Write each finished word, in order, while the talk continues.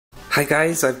Hi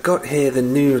guys, I've got here the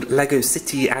new LEGO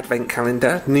City Advent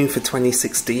Calendar, new for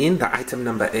 2016. The item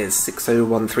number is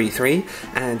 60133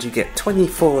 and you get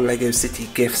 24 LEGO City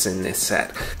gifts in this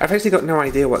set. I've actually got no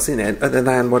idea what's in it other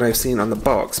than what I've seen on the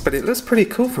box, but it looks pretty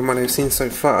cool from what I've seen so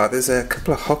far. There's a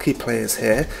couple of hockey players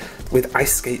here with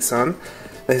ice skates on.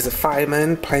 There's a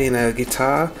fireman playing a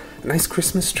guitar, a nice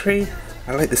Christmas tree.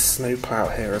 I like this snowplow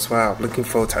here as well, looking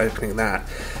forward to opening that.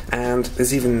 And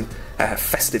there's even a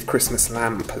festive Christmas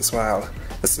lamp as well.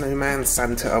 The snowman,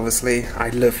 Santa obviously. I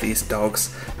love these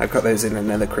dogs. I've got those in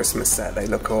another Christmas set, they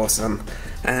look awesome.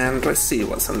 And let's see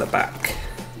what's on the back.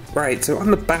 Right, so on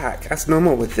the back, as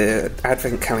normal with the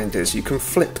advent calendars, you can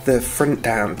flip the front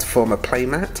down to form a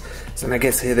playmat. So I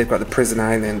guess here they've got the Prison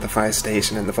Island, the Fire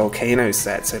Station and the Volcano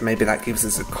set, so maybe that gives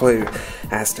us a clue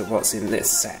as to what's in this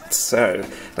set. So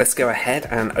let's go ahead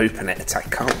and open it, I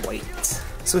can't wait.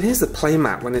 So here's the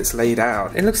playmat when it's laid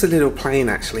out. It looks a little plain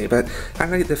actually, but I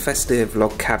like the festive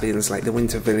log cabins like the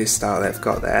Winter Village style they've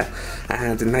got there,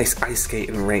 and a nice ice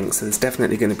skating ring, so there's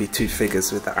definitely going to be two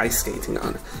figures with the ice skating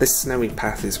on. This snowy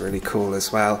path is really cool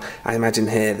as well. I imagine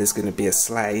here there's going to be a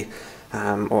sleigh,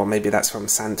 or maybe that's from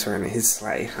Santa and his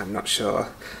sleigh, I'm not sure.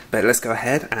 But let's go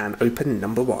ahead and open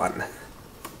number one.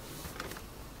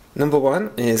 Number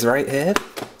one is right here,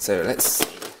 so let's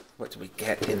see, what do we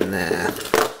get in there?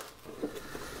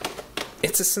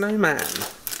 It's a snowman.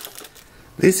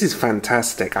 This is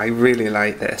fantastic, I really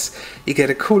like this. You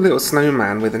get a cool little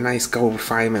snowman with a nice gold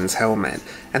fireman's helmet,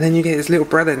 and then you get his little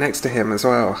brother next to him as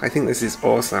well. I think this is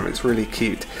awesome, it's really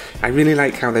cute. I really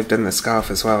like how they've done the scarf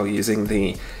as well, using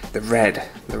the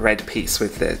red piece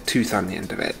with the tooth on the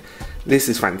end of it. This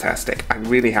is fantastic, I'm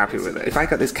really happy with it. If I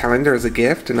got this calendar as a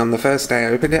gift and on the first day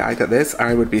I opened it I got this,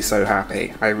 I would be so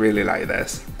happy. I really like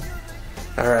this.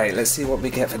 Alright, let's see what we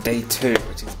get for day 2,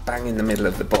 which is bang in the middle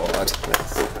of the board.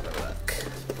 Let's have a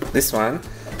look. This one,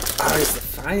 oh, it's the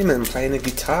fireman playing a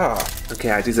guitar. Okay,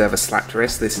 I deserve a slapped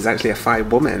wrist. This is actually a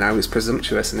firewoman. I was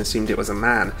presumptuous and assumed it was a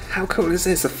man. How cool is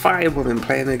this? A firewoman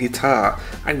playing a guitar.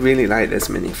 I really like this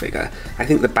minifigure. I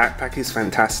think the backpack is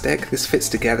fantastic. This fits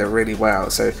together really well.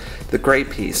 So the grey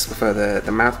piece for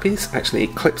the mouthpiece actually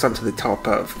clips onto the top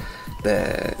of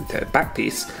the back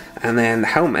piece, and then the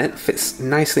helmet fits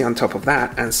nicely on top of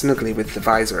that and snugly with the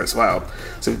visor as well.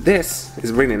 So this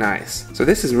is really nice. So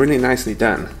this is really nicely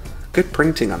done. Good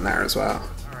printing on there as well.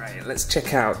 Alright, let's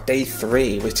check out day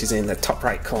 3, which is in the top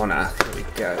right corner. Here we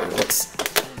go. What's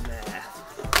in there?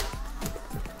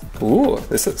 Ooh,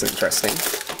 this looks interesting.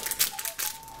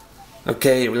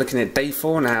 Okay, we're looking at day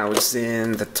 4 now, which is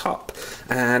in the top,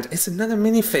 and it's another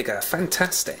minifigure.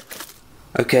 Fantastic.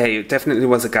 Okay, it definitely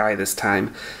was a guy this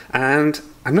time, and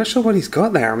I'm not sure what he's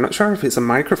got there. I'm not sure if it's a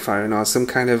microphone or some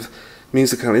kind of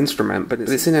musical instrument, but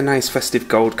it's in a nice festive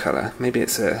gold colour. Maybe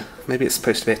it's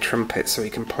supposed to be a trumpet so he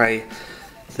can play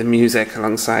the music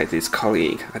alongside his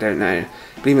colleague. I don't know.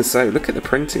 But even so, look at the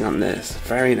printing on this.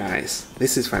 Very nice.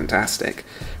 This is fantastic.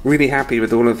 Really happy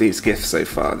with all of these gifts so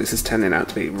far. This is turning out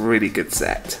to be a really good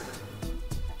set.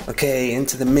 Okay,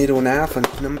 into the middle now for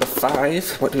number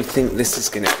 5. What do we think this is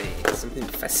going to be? Something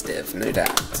festive, no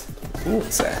doubt. Ooh,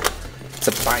 it's a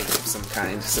bike of some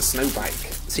kind. It's a snow bike.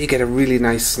 So you get a really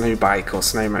nice snow bike or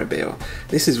snowmobile.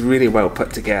 This is really well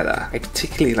put together. I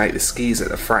particularly like the skis at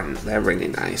the front. They're really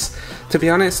nice. To be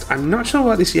honest, I'm not sure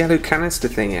what this yellow canister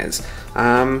thing is.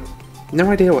 No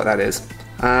idea what that is.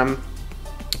 I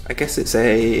guess it's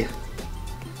a...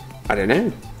 I don't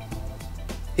know.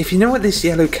 If you know what this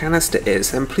yellow canister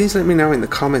is, then please let me know in the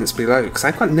comments below, because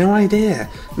I've got no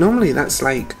idea. Normally that's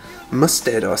like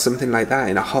mustard or something like that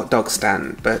in a hot dog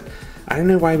stand, but I don't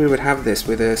know why we would have this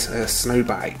with a snow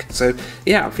bike. So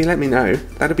yeah, if you let me know,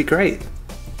 that'd be great.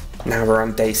 Now we're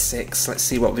on day 6, let's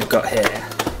see what we've got here.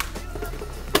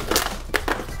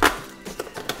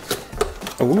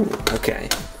 Ooh, okay.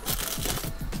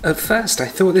 At first I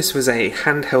thought this was a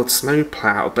handheld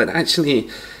snowplow, but actually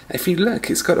if you look,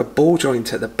 it's got a ball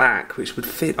joint at the back which would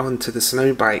fit onto the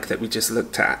snow bike that we just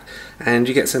looked at, and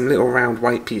you get some little round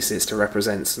white pieces to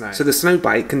represent snow. So the snow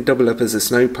bike can double up as a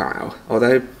snowplow,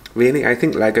 although really I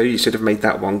think LEGO you should have made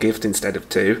that one gift instead of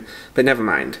 2, but never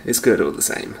mind, it's good all the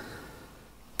same.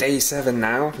 Day 7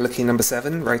 now, lucky number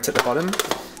 7 right at the bottom.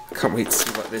 Can't wait to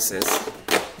see what this is.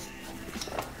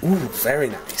 Ooh, very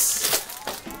nice.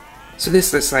 So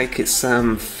this looks like it's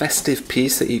some festive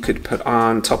piece that you could put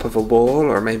on top of a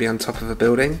wall or maybe on top of a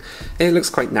building. It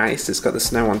looks quite nice, it's got the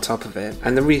snow on top of it,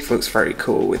 and the wreath looks very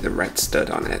cool with the red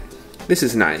stud on it. This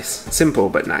is nice, simple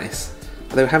but nice.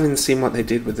 Although having seen what they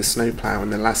did with the snowplow in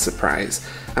the last surprise,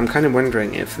 I'm kind of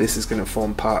wondering if this is going to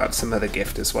form part of some other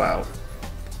gift as well.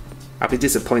 I'll be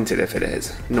disappointed if it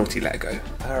is. Naughty Lego.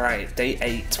 Alright, day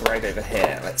 8 right over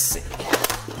here. Let's see.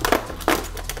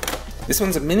 This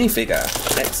one's a minifigure.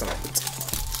 Excellent.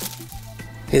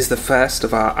 Here's the first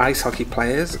of our ice hockey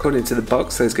players. According to the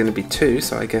box, there's going to be 2,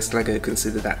 so I guess LEGO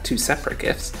consider that 2 separate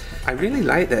gifts. I really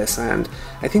like this, and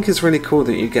I think it's really cool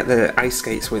that you get the ice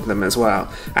skates with them as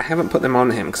well. I haven't put them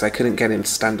on him because I couldn't get him to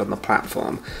stand on the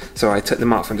platform, so I took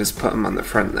them off and just put them on the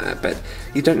front there. But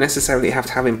you don't necessarily have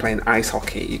to have him playing ice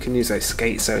hockey. You can use those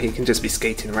skates so he can just be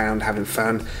skating around having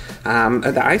fun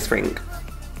at the ice rink.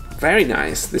 Very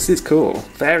nice. This is cool.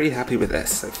 Very happy with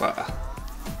this so far.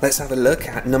 Let's have a look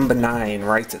at number 9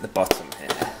 right at the bottom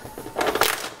here.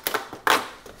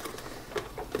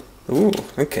 Ooh,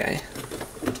 okay.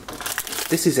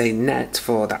 This is a net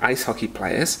for the ice hockey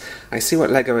players. I see what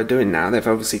LEGO are doing now. They've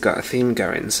obviously got a theme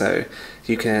going, so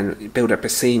you can build up a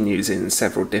scene using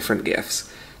several different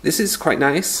gifts. This is quite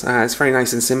nice. It's very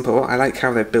nice and simple. I like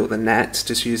how they've built the net,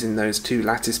 just using those 2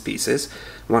 lattice pieces,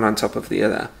 one on top of the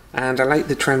other. And I like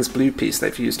the trans blue piece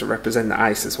they've used to represent the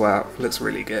ice as well. Looks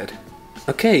really good.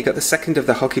 Okay, you got the second of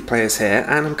the hockey players here,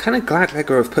 and I'm kind of glad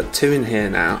LEGO have put 2 in here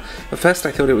now. At first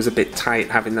I thought it was a bit tight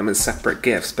having them as separate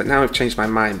gifts, but now I've changed my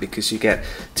mind because you get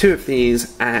 2 of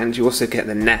these and you also get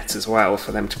the net as well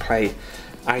for them to play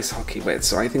ice hockey with,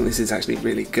 so I think this is actually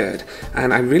really good.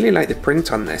 And I really like the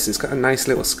print on this. It's got a nice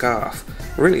little scarf.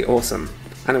 Really awesome.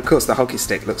 And of course the hockey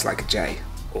stick looks like a J.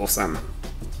 Awesome.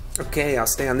 Okay, I'll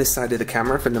stay on this side of the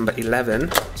camera for number 11,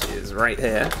 which is right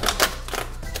here.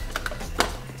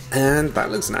 And that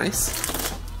looks nice.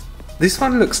 This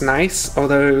one looks nice,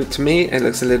 although to me it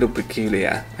looks a little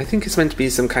peculiar. I think it's meant to be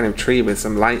some kind of tree with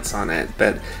some lights on it,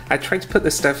 but I tried to put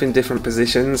the stuff in different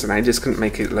positions and I just couldn't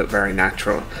make it look very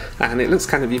natural. And it looks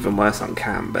kind of even worse on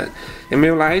cam, but in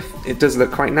real life it does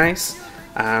look quite nice.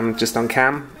 Just on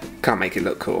cam, can't make it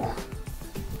look cool.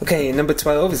 Okay, number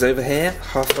 12 is over here,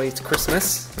 halfway to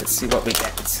Christmas. Let's see what we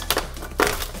get.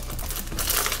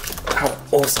 How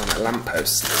awesome, a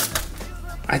lamppost.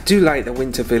 I do like the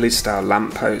Winter Village style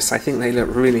lampposts. I think they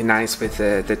look really nice with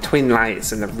the twin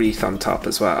lights and the wreath on top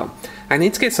as well. I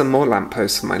need to get some more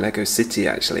lampposts for my Lego City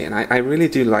actually, and I really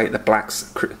do like the black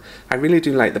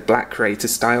creator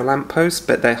style lampposts,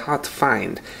 but they're hard to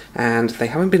find and they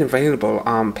haven't been available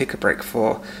on Pick-a-Brick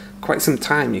for quite some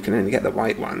time. You can only get the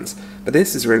white ones, but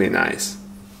this is really nice.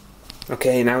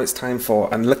 Okay, now it's time for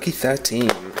Unlucky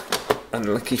 13.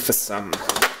 Unlucky for some.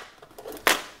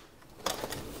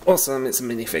 Awesome, it's a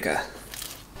minifigure.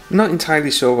 Not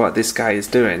entirely sure what this guy is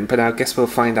doing, but I guess we'll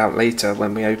find out later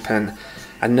when we open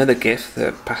another gift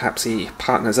that perhaps he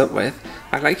partners up with.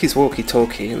 I like his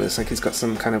walkie-talkie. It looks like he's got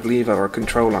some kind of lever or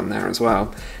control on there as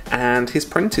well. And his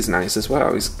print is nice as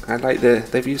well. I like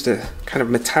they've used a kind of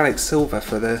metallic silver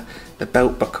for the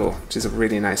belt buckle, which is a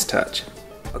really nice touch.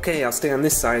 Okay, I'll stay on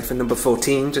this side for number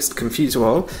 14, just to confuse you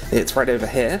all. It's right over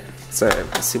here, so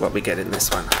let's see what we get in this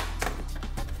one.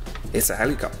 It's a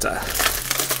helicopter.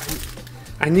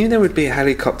 I knew there would be a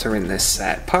helicopter in this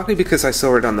set, partly because I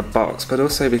saw it on the box, but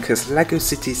also because LEGO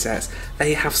City sets,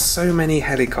 they have so many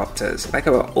helicopters.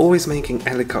 LEGO are always making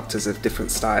helicopters of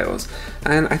different styles,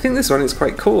 and I think this one is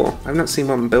quite cool. I've not seen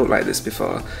one built like this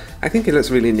before. I think it looks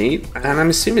really neat, and I'm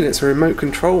assuming it's a remote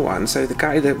control one, so the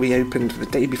guy that we opened the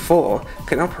day before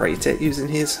can operate it using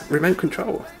his remote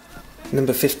control.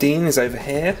 Number 15 is over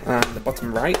here, at the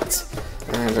bottom right,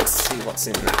 and let's see what's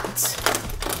in that.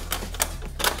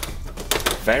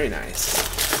 Very nice.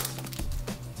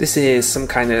 This is some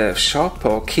kind of shop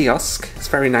or kiosk. It's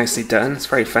very nicely done. It's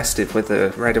very festive with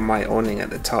the red and white awning at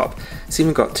the top. It's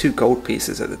even got 2 gold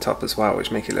pieces at the top as well,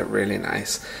 which make it look really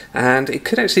nice. And it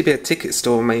could actually be a ticket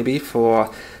store maybe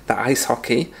for the ice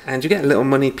hockey. And you get a little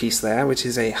money piece there, which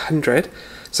is 100.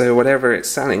 So whatever it's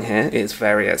selling here is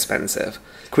very expensive.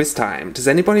 Quiz time. Does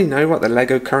anybody know what the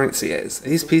LEGO currency is?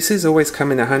 These pieces always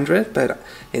come in 100, but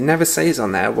it never says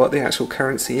on there what the actual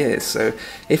currency is. So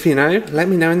if you know, let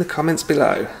me know in the comments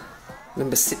below.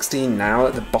 Number 16 now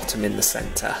at the bottom in the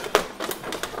centre.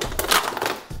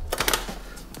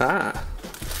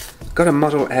 Got a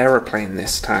model aeroplane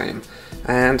this time.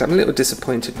 And I'm a little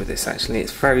disappointed with this actually.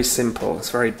 It's very simple,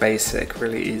 it's very basic,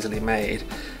 really easily made.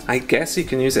 I guess you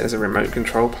can use it as a remote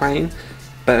control plane,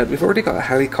 but we've already got a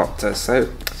helicopter, so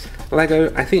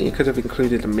LEGO, I think you could have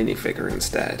included a minifigure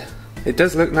instead. It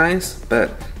does look nice,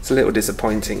 but it's a little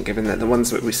disappointing given that the ones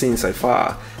that we've seen so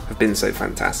far have been so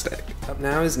fantastic. Up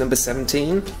now is number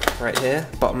 17, right here,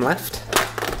 bottom left.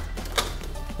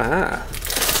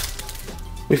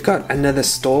 We've got another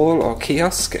stall or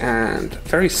kiosk, and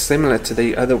very similar to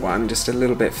the other one, just a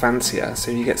little bit fancier.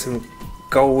 So you get some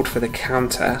gold for the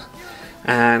counter,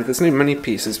 and there's no money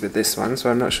pieces with this one, so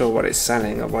I'm not sure what it's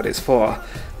selling or what it's for,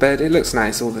 but it looks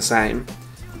nice all the same.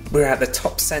 We're at the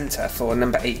top centre for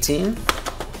number 18.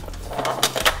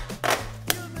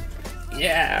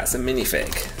 Yeah, it's a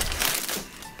minifig.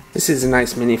 This is a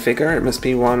nice minifigure. It must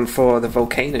be one for the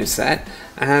Volcano set,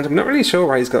 and I'm not really sure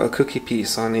why he's got a cookie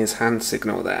piece on his hand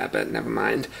signal there, but never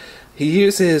mind. He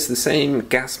uses the same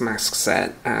gas mask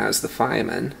set as the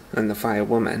fireman and the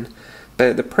firewoman,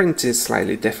 but the print is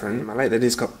slightly different. I like that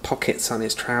he's got pockets on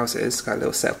his trousers, got a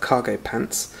little set of cargo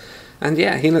pants, and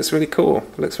yeah, he looks really cool,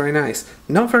 looks very nice.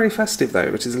 Not very festive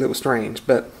though, which is a little strange,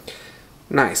 but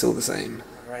nice all the same.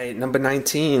 Right, number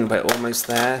 19, we're almost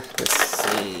there.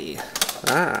 Let's see.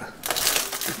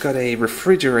 We've got a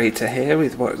refrigerator here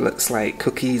with what looks like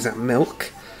cookies and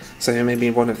milk, so maybe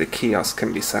one of the kiosks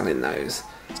can be selling those.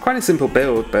 It's quite a simple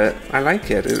build, but I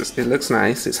like it. It looks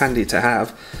nice, it's handy to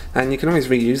have, and you can always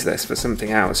reuse this for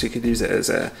something else. You could use it as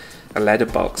a letter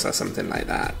box or something like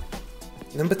that.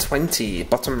 Number 20,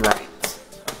 bottom right.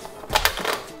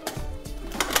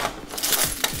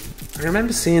 I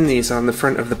remember seeing these on the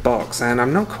front of the box, and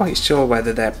I'm not quite sure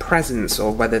whether they're presents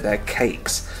or whether they're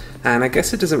cakes. And I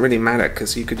guess it doesn't really matter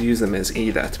because you could use them as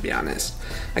either, to be honest.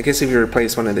 I guess if you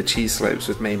replace one of the cheese slopes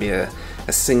with maybe a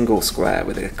single square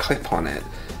with a clip on it,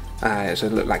 it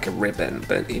would look like a ribbon,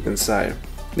 but even so,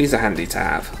 these are handy to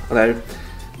have. Although,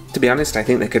 to be honest, I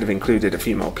think they could have included a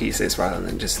few more pieces rather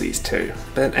than just these two.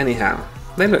 But anyhow,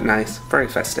 they look nice, very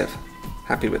festive.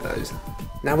 Happy with those.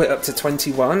 Now we're up to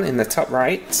 21 in the top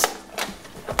right.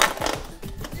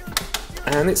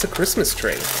 And it's a Christmas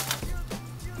tree.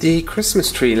 The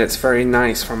Christmas tree looks very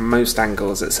nice from most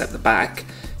angles except the back.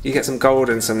 You get some gold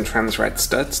and some trans red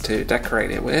studs to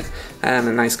decorate it with, and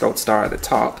a nice gold star at the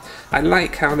top. I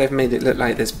like how they've made it look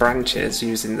like there's branches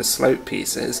using the slope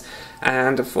pieces,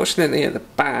 and unfortunately at the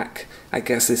back, I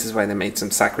guess this is where they made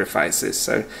some sacrifices,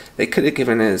 so they could have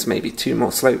given us maybe 2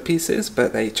 more slope pieces,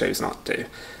 but they chose not to.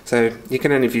 So you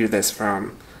can only view this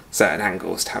from certain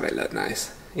angles to have it look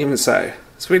nice. Even so,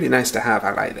 it's really nice to have,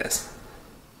 I like this.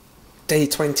 Day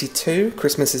 22,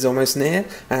 Christmas is almost near,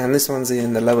 and this one's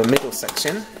in the lower middle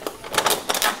section.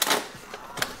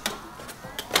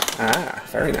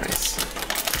 Very nice.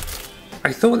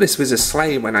 I thought this was a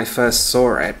sleigh when I first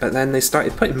saw it, but then they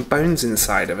started putting bones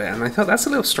inside of it, and I thought that's a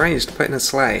little strange to put in a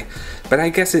sleigh. But I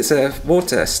guess it's a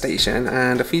water station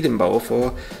and a feeding bowl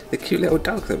for the cute little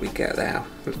dog that we get there.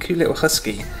 A cute little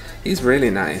husky. He's really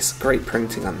nice, great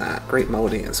printing on that, great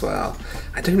moulding as well.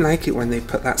 I don't like it when they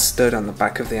put that stud on the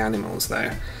back of the animals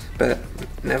though, but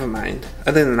never mind.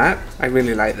 Other than that, I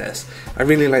really like this. I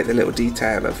really like the little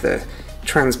detail of the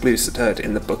trans blue stud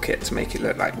in the bucket to make it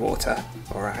look like water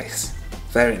or ice.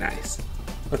 Very nice.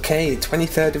 Okay,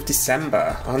 23rd of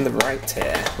December on the right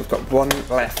here. We've got one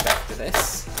left after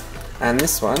this, and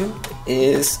this one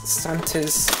is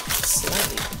Santa's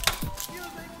sleigh.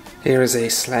 Here is a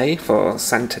sleigh for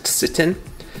Santa to sit in.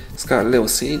 It's got a little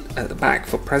seat at the back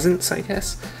for presents, I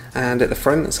guess, and at the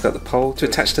front it's got the pole to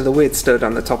attach to the weird stud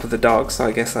on the top of the dog, so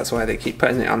I guess that's why they keep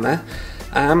putting it on there.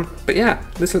 But yeah,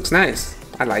 this looks nice.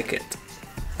 I like it.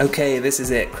 Okay, this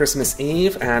is it, Christmas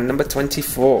Eve, and number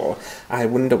 24. I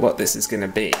wonder what this is going to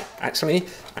be. Actually,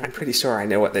 I'm pretty sure I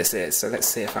know what this is, so let's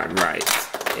see if I'm right.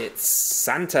 It's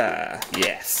Santa,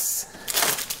 yes.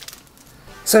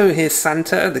 So here's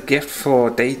Santa, the gift for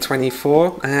day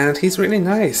 24, and he's really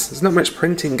nice. There's not much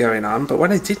printing going on, but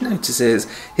what I did notice is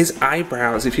his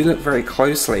eyebrows, if you look very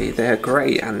closely, they're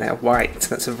grey and they're white.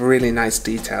 That's a really nice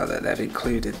detail that they've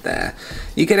included there.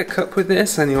 You get a cup with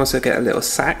this, and you also get a little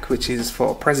sack, which is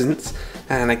for presents,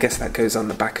 and I guess that goes on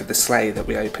the back of the sleigh that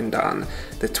we opened on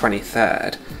the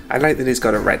 23rd. I like that he's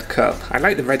got a red cup. I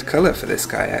like the red colour for this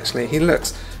guy, actually. He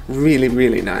looks really,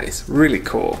 really nice, really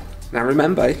cool. Now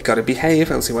remember, you've got to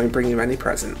behave, else he won't bring you any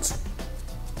presents.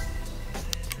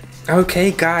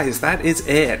 Okay guys, that is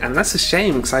it, and that's a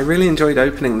shame because I really enjoyed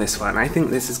opening this one. I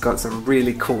think this has got some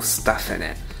really cool stuff in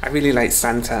it. I really like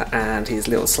Santa and his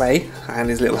little sleigh and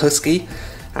his little husky.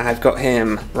 I've got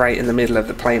him right in the middle of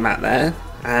the playmat there,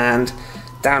 and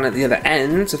down at the other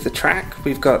end of the track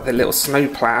we've got the little snow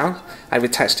plough. I've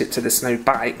attached it to the snow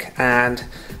bike, and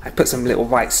I put some little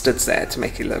white studs there to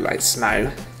make it look like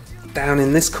snow. Down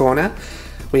in this corner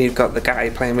we've got the guy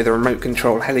playing with a remote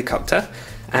control helicopter,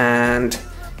 and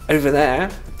over there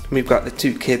we've got the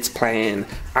 2 kids playing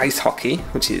ice hockey,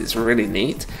 which is really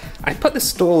neat. I put the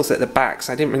stalls at the back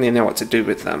so I didn't really know what to do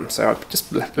with them, so I've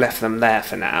just left them there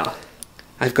for now.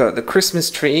 I've got the Christmas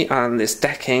tree on this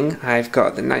decking, I've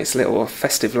got the nice little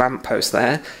festive lamppost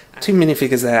there, 2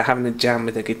 minifigures there having a jam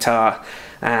with a guitar,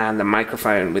 and the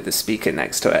microphone with the speaker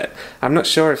next to it. I'm not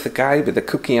sure if the guy with the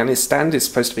cookie on his stand is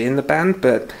supposed to be in the band,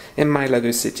 but in my LEGO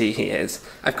City he is.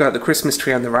 I've got the Christmas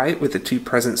tree on the right with the 2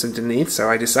 presents underneath, so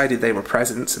I decided they were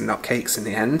presents and not cakes in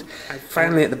the end.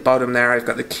 Finally at the bottom there I've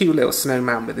got the cute little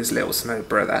snowman with his little snow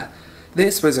brother.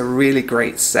 This was a really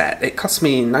great set. It cost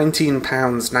me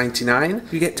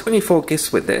 £19.99. You get 24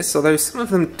 gifts with this, although some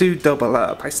of them do double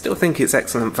up. I still think it's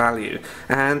excellent value,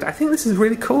 and I think this is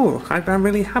really cool. I'm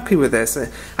really happy with this.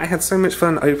 I had so much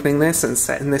fun opening this and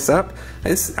setting this up.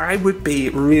 I would be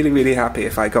really happy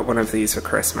if I got one of these for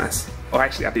Christmas. Or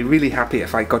actually, I'd be really happy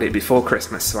if I got it before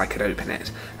Christmas so I could open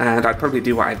it. And I'd probably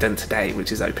do what I've done today,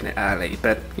 which is open it early,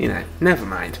 but, you know, never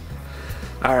mind.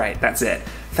 Alright, that's it.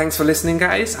 Thanks for listening,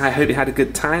 guys. I hope you had a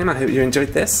good time. I hope you enjoyed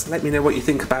this. Let me know what you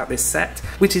think about this set.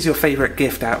 Which is your favourite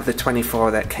gift out of the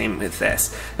 24 that came with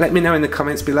this? Let me know in the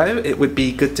comments below. It would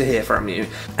be good to hear from you.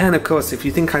 And of course, if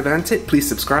you think I've earned it, please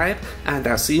subscribe, and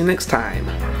I'll see you next time.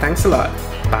 Thanks a lot.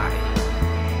 Bye.